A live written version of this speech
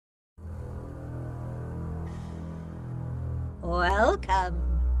Welcome.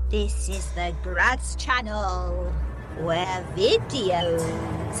 This is the Gratz channel, where videos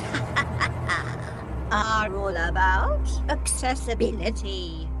are all about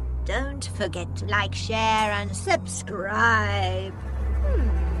accessibility. Don't forget to like, share, and subscribe.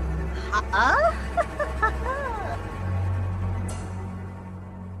 Huh?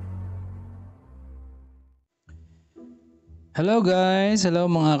 Hello guys!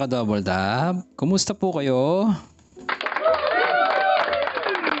 Hello mga ka-double tap! Kumusta po kayo?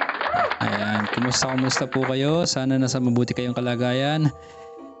 Ayan, kumusta po kayo? Sana nasa mabuti kayong kalagayan.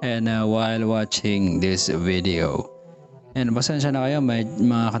 And while watching this video. And pasensya na kayo,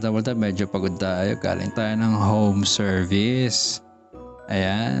 mga ka-double tap, medyo pagod tayo. Galing tayo ng home service.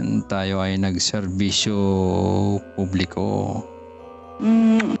 Ayan, tayo ay nagserbisyo publiko.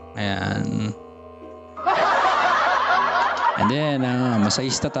 Ayan. And then,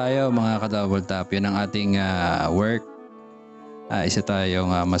 masahista tayo mga ka-double tap. Yun ang ating work. Isa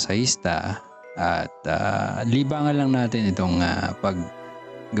tayong masahista. At libangan lang natin itong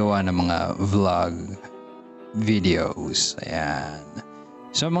paggawa ng mga vlog videos. Ayan.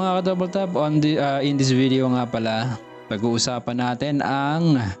 So mga ka-double tap, in this video nga pala, pag-uusapan natin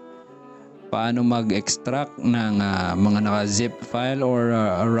ang paano mag-extract ng mga naka-zip file or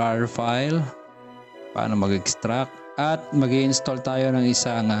RAR file. Paano mag-extract. At mag-i-install tayo ng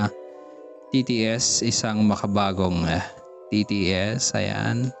isang TTS, isang makabagong TTS.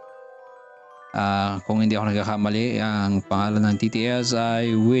 Ayan. Kung hindi ako nagkakamali, ang pangalan ng TTS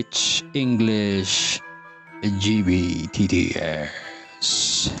ay Which English GB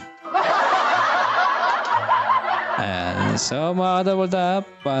TTS. Ayan. So mga double tap,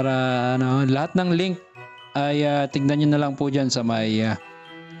 para lahat ng link ay tignan nyo na lang po dyan sa may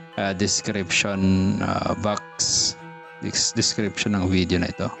description box. Description ng video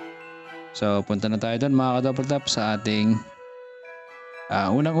na ito. So punta na tayo doon mga ka-double tap sa ating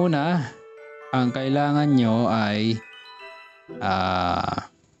unang-una, ang kailangan nyo ay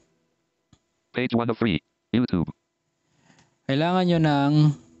page 1 of 3 YouTube. Kailangan nyo ng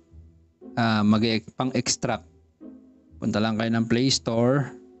pang-extract. Punta lang kayo ng Play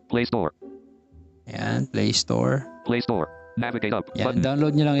Store. Play Store. Ayan, Play Store. Play Store. Navigate up. Yan, button.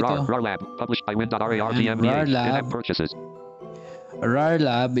 download nyo lang ito. RAR Lab. Published by win.rargmbh. In-app purchases. RAR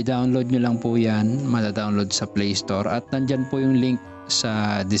Lab, i-download nyo lang po yan. Mata-download sa Play Store. At nandyan po yung link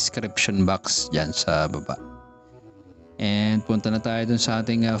sa description box dyan sa baba. And punta na tayo dun sa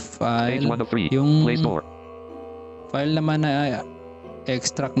ating file. Page 1 of 3. Yung Play Store. file naman na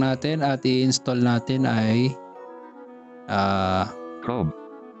extract natin at i-install natin ay Chrome.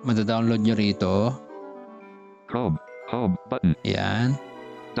 mata-download nyo rito. Chrome. Home button. Yan.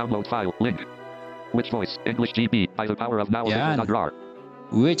 Download file link. Which voice English GB by the power of now. Yan.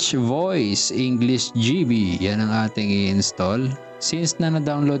 Which voice English GB. Yan ang ating i-install. Since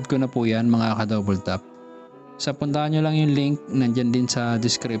na-download ko na po yan mga ka-double tap. Sa puntahan nyo lang yung link. Nandyan din sa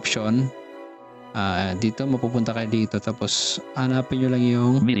description. Dito mapupunta kayo dito. Tapos hanapin nyo lang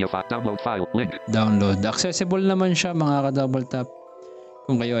yung media file. Download file link. Download. Accessible naman siya mga ka-double tap.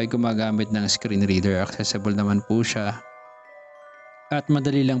 Kung kayo ay gumagamit ng screen reader, accessible naman po siya. At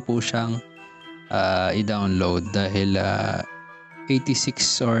madali lang po siyang i-download dahil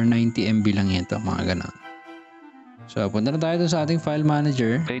 86 or 90 MB lang ito, mga ganun. So, punta na tayo sa ating file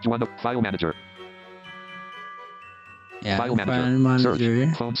manager. Page 1 of file manager. Yan, file manager.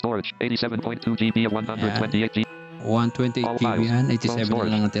 Search. Phone storage 87.2 GB of 128 GB. 128 GB yan, 87 na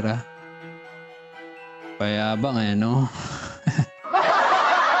lang natira. Payabang no?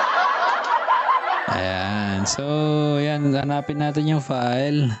 Ayan. So, yan. Hanapin natin yung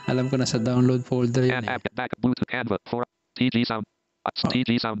file. Alam ko na sa download folder yun eh. Back Bluetooth Canva for TG Sound.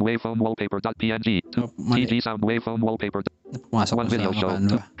 TG Sound Wavephone Wallpaper.png. TG Sound Wavephone Wallpaper. Pumasok One ko video sa show.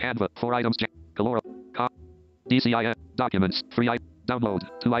 Canva. Canva. 4 items. Galora. DCI. Documents. 3 items. Download.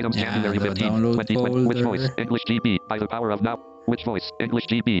 2 items. January 15. 2020. Which voice? English GB. By the power of now. Which voice? English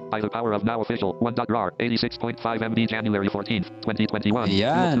GB. By the power of now official. 1.rar. 86.5 MB. January 14, 2021.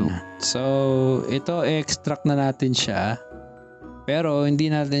 Ayan. So, ito extract na natin siya. Pero, hindi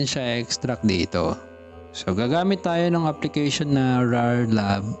natin siya extract dito. So, gagamit tayo ng application na RAR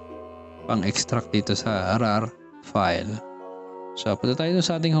Lab pang extract dito sa RAR file. So, punta tayo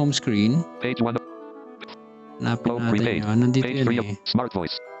sa ating home screen. Page 1. Napin natin yun. Nandito yun eh. Smart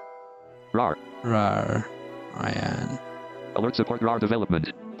voice. RAR. RAR. Ayan. Alert support RAR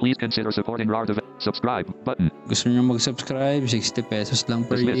development. Please consider supporting RAR development. Subscribe button. Gusto niyo mag-subscribe, 60 pesos lang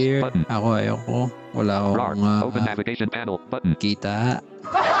per year. Button. Ako ayoko. Wala akong open navigation panel button. Kita.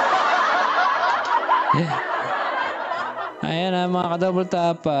 Yeah. Ayan mga ka-double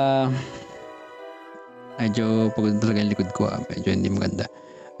tap. Medyo pagod talaga yung likod ko. Medyo hindi maganda.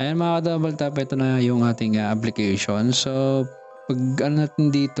 Ayan mga ka-double tap, ito na yung ating application. So, pag ano natin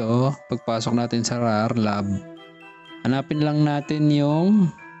dito, pagpasok natin sa RAR Lab, hanapin lang natin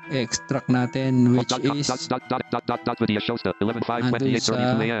yung extract natin, which is Video shows the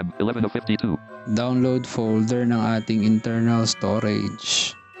 11:5:28:32 a.m. 11:52. download folder ng ating internal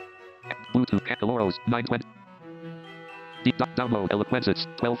storage. Bluetooth Caloros 920. Deep download Eloquences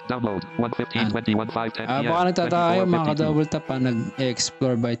 12 download 1:15:21:5:10 p.m. Baka nagtataka kayo mga 24:52. ka-double tap,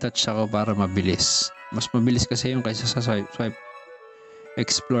 nag-explore by touch ako para mabilis. Mas mabilis kasi yung kaysa sa swipe.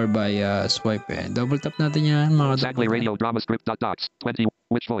 Explore by swipe eh. Double tap natin yan mga Sagley double Radio Drama Script .docs 20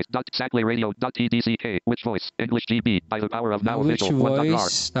 which voice Sagley Radio .tdck which voice English GB by the power of now which official 1.r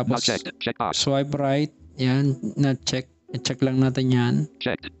voice, not tapos checked checkbox swipe right, yan, na check. I-check lang natin yan.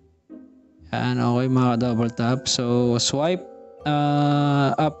 checked Yan, okay mga double tap. So, swipe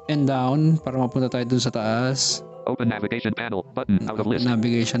up and down para mapunta tayo dun sa taas. open navigation panel button out of list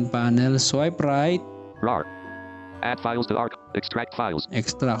Navigation panel. Swipe right, RAR add files to ARC extract files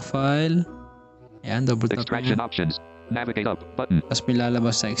extract file. Yan, double tap extraction yan. options navigate up button Tapos may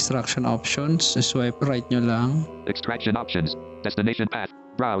lalabas na extraction options. Swipe right nyo lang. extraction options destination path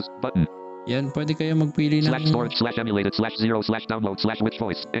browse button Yan, pwede kayo magpili ng /storage/emulated/0/download/ which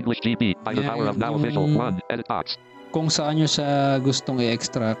voice English GB by the Yeah, power of now yung- official 1 edit box kung saan nyo sa gustong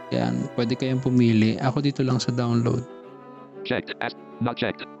i-extract. Yan, pwede kayong pumili. Ako dito lang sa download. checked as not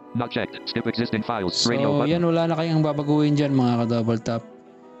checked skip existing files So, radio button yan, wala na kayong babaguhin dyan mga ka-double tap.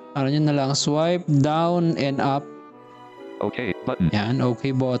 Ano nyo na lang, swipe down and up. okay button Yan,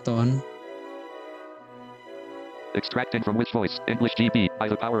 okay button. extracting from which voice English GB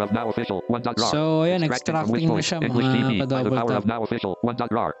by the power of now official 1.rar So, ayan, extracting from which extracting na voice siya English GB mga by the ka-double power tap. of now official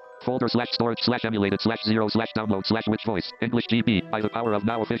 1.rar folder /storage/emulated/0/download/ which voice English GB by the power of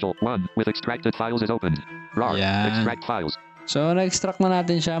now official 1 with extracted files is opened rar Yan. extract files So, na-extract na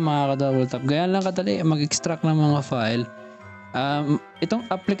natin siya mga ka-double tap. Ganyan lang kadali mag-extract ng mga file. Itong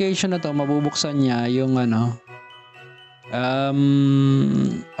application na to, mabubuksan niya yung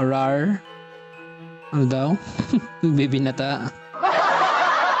RAR. Ano daw? Bibinata.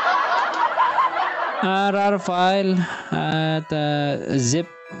 RAR file at zip.zip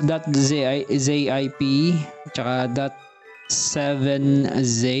tsaka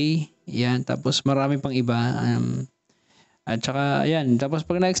 .7z. Yan. Tapos marami pang iba. At saka, ayan. Tapos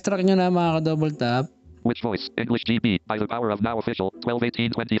pag na-extract nyo na mga ka-double tap, which voice English GB by the power of now official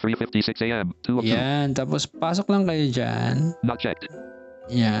 12:18:23:56 a.m. 2 of 2 yan. Tapos pasok lang kayo dyan. not checked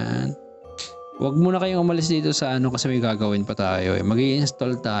Yan. Huwag muna kayong umalis dito sa kasi may gagawin pa tayo eh.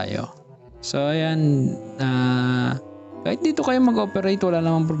 Mag-i-install tayo. So, ayan. Kahit dito kayo mag-operate, wala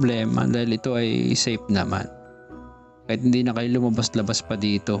namang problema dahil ito ay safe naman. Kahit hindi na kayo lumabas-labas pa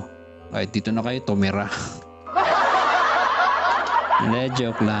dito. Kahit dito na kayo tumira. Hindi,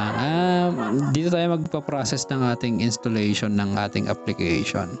 joke lang. Dito tayo magpa-process ng ating installation ng ating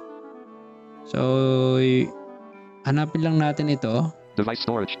application. So, hanapin lang natin ito. device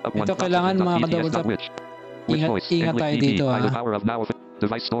storage up Ito kailangan mga ka-double tap. which voice Ingat tayo English dito GB by the ha. power of now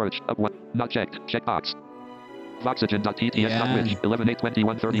device storage up 1 not checked checkbox Voxygen.tts Yan. which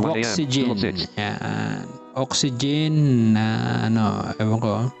 11:8:21:31 a.m. Oxygen. 2:06 Yan. Oxygen na ewan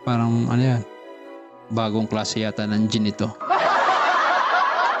ko, parang yan. Bagong klase yata ng gin ito.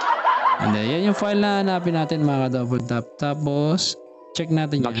 And yan yung file na hanapin natin mga double tap. Tapos, check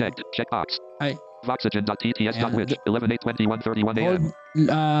natin not yan. checked checkbox Ay, Voxygen.tts Yan. which 11:8:21:31 hold, a.m.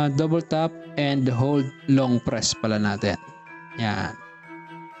 double tap and hold long press pala natin. Yan.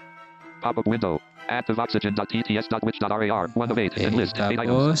 Pop-up window. Add to Voxygen.tts.which.rar 1 of 8 Okay, and list 8 items.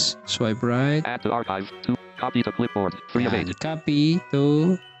 tapos, swipe right. Add to archive 2. Copy to clipboard 3 of Yan. 8. Copy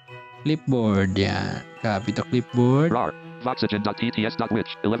to clipboard. Yan. Copy to clipboard. RAR. Voxygen.tts.which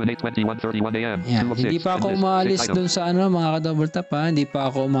 11:8:21:31 a.m. Yan. 2 of 6 Hindi pa ako and list 6 umaalis items. dun sa mga ka-double tap ha. Hindi pa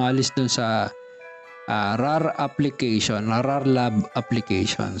ako umaalis dun sa RAR application, RAR lab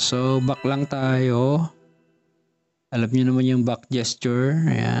application. So, back lang tayo. Alam niyo naman yung back gesture.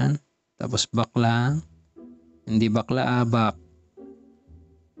 Ayan. Tapos back lang. Hindi bakla, back.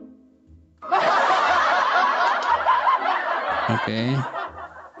 Okay.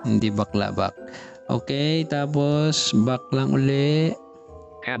 Hindi bakla, back. Okay, tapos back lang uli.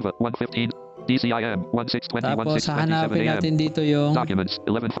 Canva 1:15. DCIM 1:6:21 Tapos 6:27 hahanapin a.m. natin dito yung Documents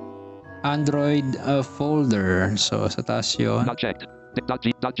 11 Android folder. So, sa taas yun. not checked.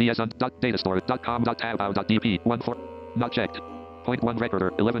 .gs on .datastore.com.tab.dp 14 not checked. Point 1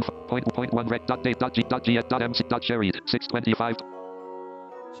 recorder 11 point 1 rec .date .gs.mc .sherried 625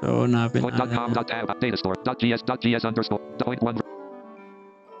 So, hanapin point .com .tab datastore .gs .gs underscore point 1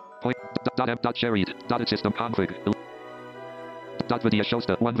 Point. .m.cherry. .system config. .video shows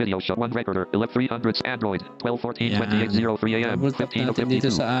the one video show one recorder 300 Android 12/14/2803 AM Double tap 15 of natin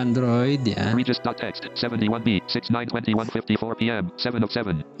dito 52. sa Android. Yan. Regis.text 71B 692154 PM 7 of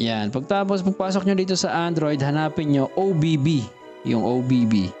 7. Yan. Pagtapos pagpasok nyo dito sa Android, hanapin nyo OBB. Yung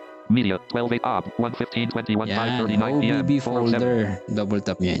OBB. Media 12/8 ob 115/21 Yan. 5:39 PM OBB 4 of 7. folder. Double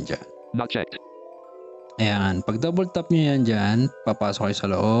tap nyo yan dyan. Not checked. Ayan. Pag double tap nyo yan dyan, papasok kayo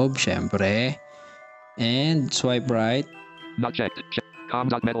sa loob. Syempre. And swipe right. Not checked.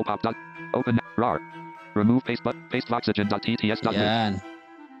 Com.metalpop. Open. RAR. Remove paste but paste voxygen.tts. Ayan.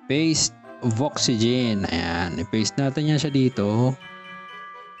 Paste Voxygen. Ayan. I-paste natin yan siya dito.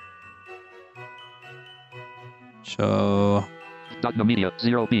 So, No media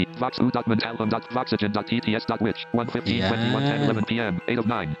 0B Vox U.mentalum. Voxygen.tts.which 1:15/21 PM 8 of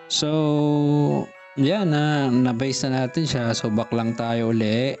 9. so, yan na-base na natin siya. So, back lang tayo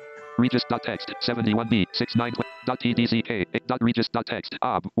uli. Regis.text 71B 69.tdck .regis.text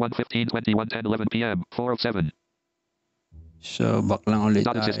ob 1:15/21 PM 4 of 7. So, back lang ulit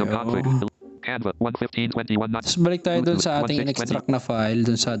System config. tayo. Canva 1:15/21. Tapos balik tayo dun sa ating in-extract na file,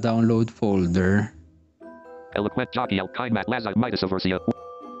 dun sa download folder. Eloquent Jockey El Kaimat Lazar Midas Aversia.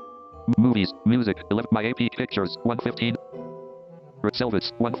 Movies, music, 11 My AP Pictures, 1:15. Silvis,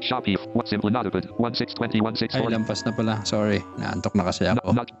 1 Shopee, 1 Simplinadipid, 1/6/21 Ay, 640. lampas na pala. Sorry, naantok na kasi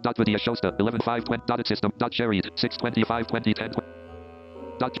ako. Video shows the 11/5 system .cherry 6/25/2010.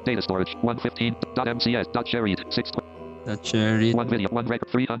 Data storage 1:15. MCS .cherry 6. That cherry. 1 video 1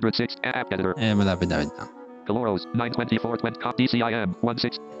 record 306 app editor. Malapit na. Caloros 9/24/20 DCIM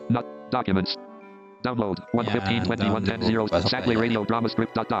 16. Not documents. Download 1:15/21/10 Sackley Radio Drama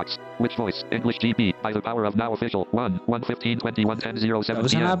Script .docs. Which voice? English GP by the power of now official 1:15/21/10 7 Tapos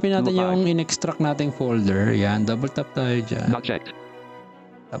PM. hanapin natin yung in-extract nating folder. Yan, double tap tayo dyan. Not checked.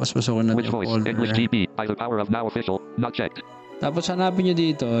 Tapos pasukin natin Which yung voice? folder. English GP by the power of now official. Not checked. Tapos hanapin nyo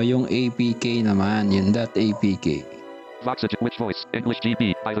dito yung APK naman, yung .apk. Voxygen. Which voice? English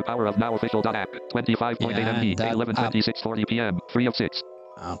GP by the power of now official .app 25.8 MB 11:26:40 PM 3 of 6.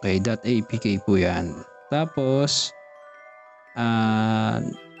 Okay, .apk po yan. Tapos,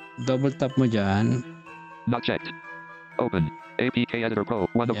 double tap mo dyan. Not checked. Open. APK Editor Pro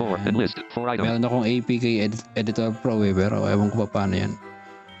 1 of 4 Yan. and list 4 items. Meron akong APK Editor Pro pero ewan ko pa paano yan.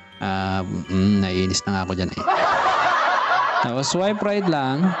 Naiinis na nga ako dyan eh. Tapos swipe right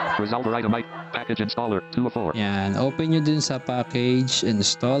lang. Resolver item package installer 2 of 4. Yan, open nyo dun sa package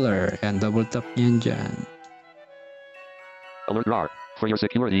installer. Yan, double tap nyo dyan. Alert RAR. For your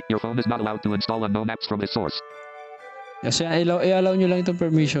security, your phone is not allowed to install unknown apps from this source. Kasi i-allow nyo lang itong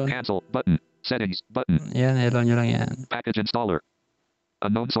permission. Cancel button. Settings button. Yan, i-allow nyo lang yan. Package installer.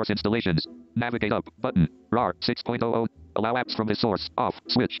 Unknown source installations. Navigate up button. RAR 6.00. Allow apps from this source. Off.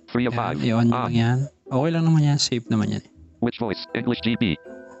 Switch 3 of 5. Yan, i-on nyo On. lang yan. Okay lang naman yan, safe naman yan. Which voice? English GP.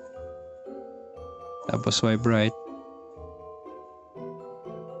 Tapos swipe right.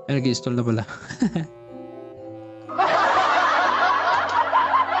 Ay, nag-install na pala.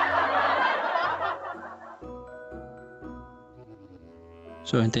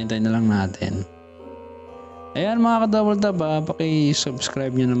 So, hintayin na lang natin. Ayan mga ka-double tap,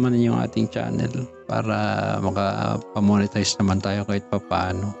 paki-subscribe nyo naman yung ating channel para maka-monetize naman tayo kahit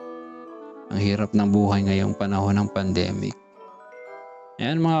papaano. Ang hirap ng buhay ngayong panahon ng pandemic.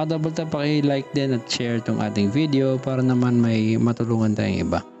 Ayan mga ka-double tap, paki-like din at share tong ating video para naman may matulungan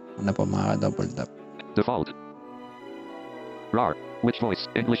tayong iba. Ano po mga ka-double tap? Default. RAR. Which voice?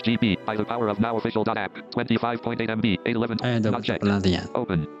 English GP by the power of now official .app 25.8 MB 811. Ayan, double Not tap checked. pala natin yan.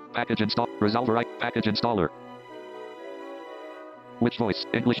 Open. Package install. Resolver package installer. Which voice?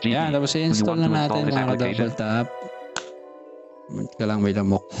 English GP. Ayan, tapos i-install na natin mga ka-double tap. Munti ka lang may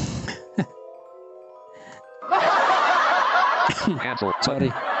lamok. Cancel. Sorry.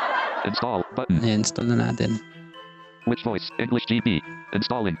 Install button. I-install na natin. Which voice? English GP.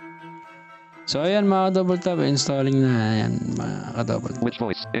 Installing. So ayan mga double tap, installing na ayan mga ka-double tap. Which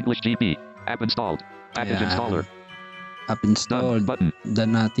voice? English GP. App installed. Package Ayan. installer. App Done installed. button.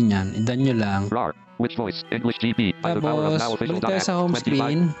 Dan natin yan. I-done nyo lang. RAR. Which voice? English GP by the power of Tapos, now official balik tayo .app sa home 25.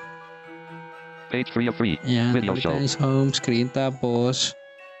 screen. Page 3 of 3. Ayan, Video balik show. tayo sa home screen. Tapos,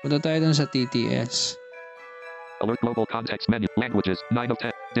 punta tayo dun sa TTS. Alert global context menu. Languages 9 of 10.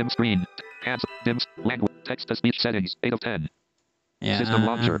 Dim screen. Cancel. Dim language. Text to speech settings 8 of 10. Ayan. System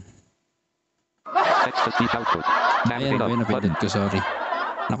launcher. Text to speech output. Ayan, Navigate up button. napindot ko, sorry.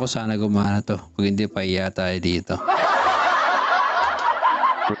 Naku, sana gumana to. Pag hindi pa iya tayo dito.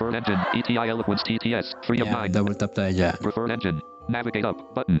 Preferred engine. ETI Eloquence TTS 3 of Ayan, 9. double tap tayo dyan. Preferred engine. Navigate up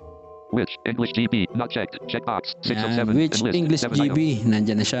button. Which English GB not checked. Checkbox 6 of 7. Which Enlist English 7 items. GB?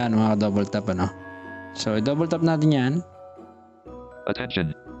 Nandyan na siya, mga double tap, ano? So, double tap natin yan.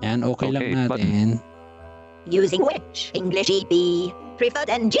 Attention. Yan, okay lang Okay, natin. Using which English EP? Preferred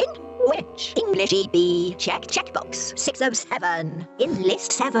engine? Which English EP? Checkbox 6 of 7.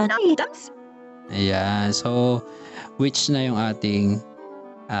 Enlist 7 items. Ayan, so, which na yung ating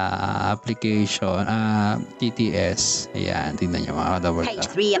application, TTS. Ayan, tingnan nyo mga double Page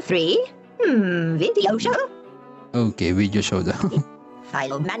tap. 3 of 3. Video show. Okay, video show daw.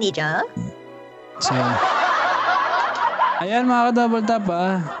 File manager. So, ayan mga double tap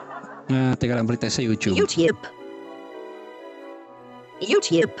teka lang, balik tayo sa YouTube.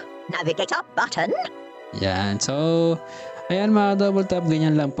 YouTube. Navigator button. Yan. So, ayan mga double tap,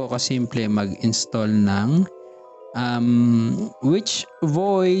 ganyan lang po kasimple mag-install ng which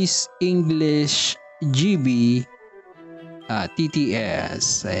voice English GB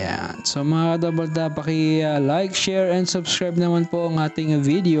TTS. Ayan. So mga double tap, like, share, and subscribe naman po ang ating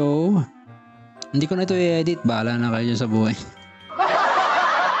video. Hindi ko na ito i-edit. Bahala na kayo sa buhay.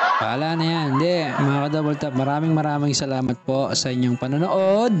 Bahala na yan. Hindi. Mga double tap, maraming salamat po sa inyong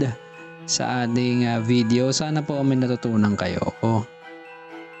panonood sa ating video. Sana po may natutunan kayo.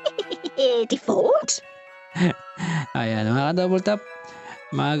 Default. Ayan, mga double tap,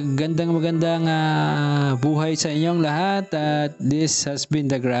 magandang buhay sa inyong lahat. At this has been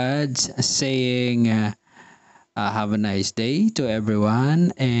the Grads saying have a nice day to everyone,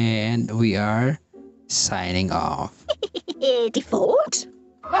 and we are signing off. Default.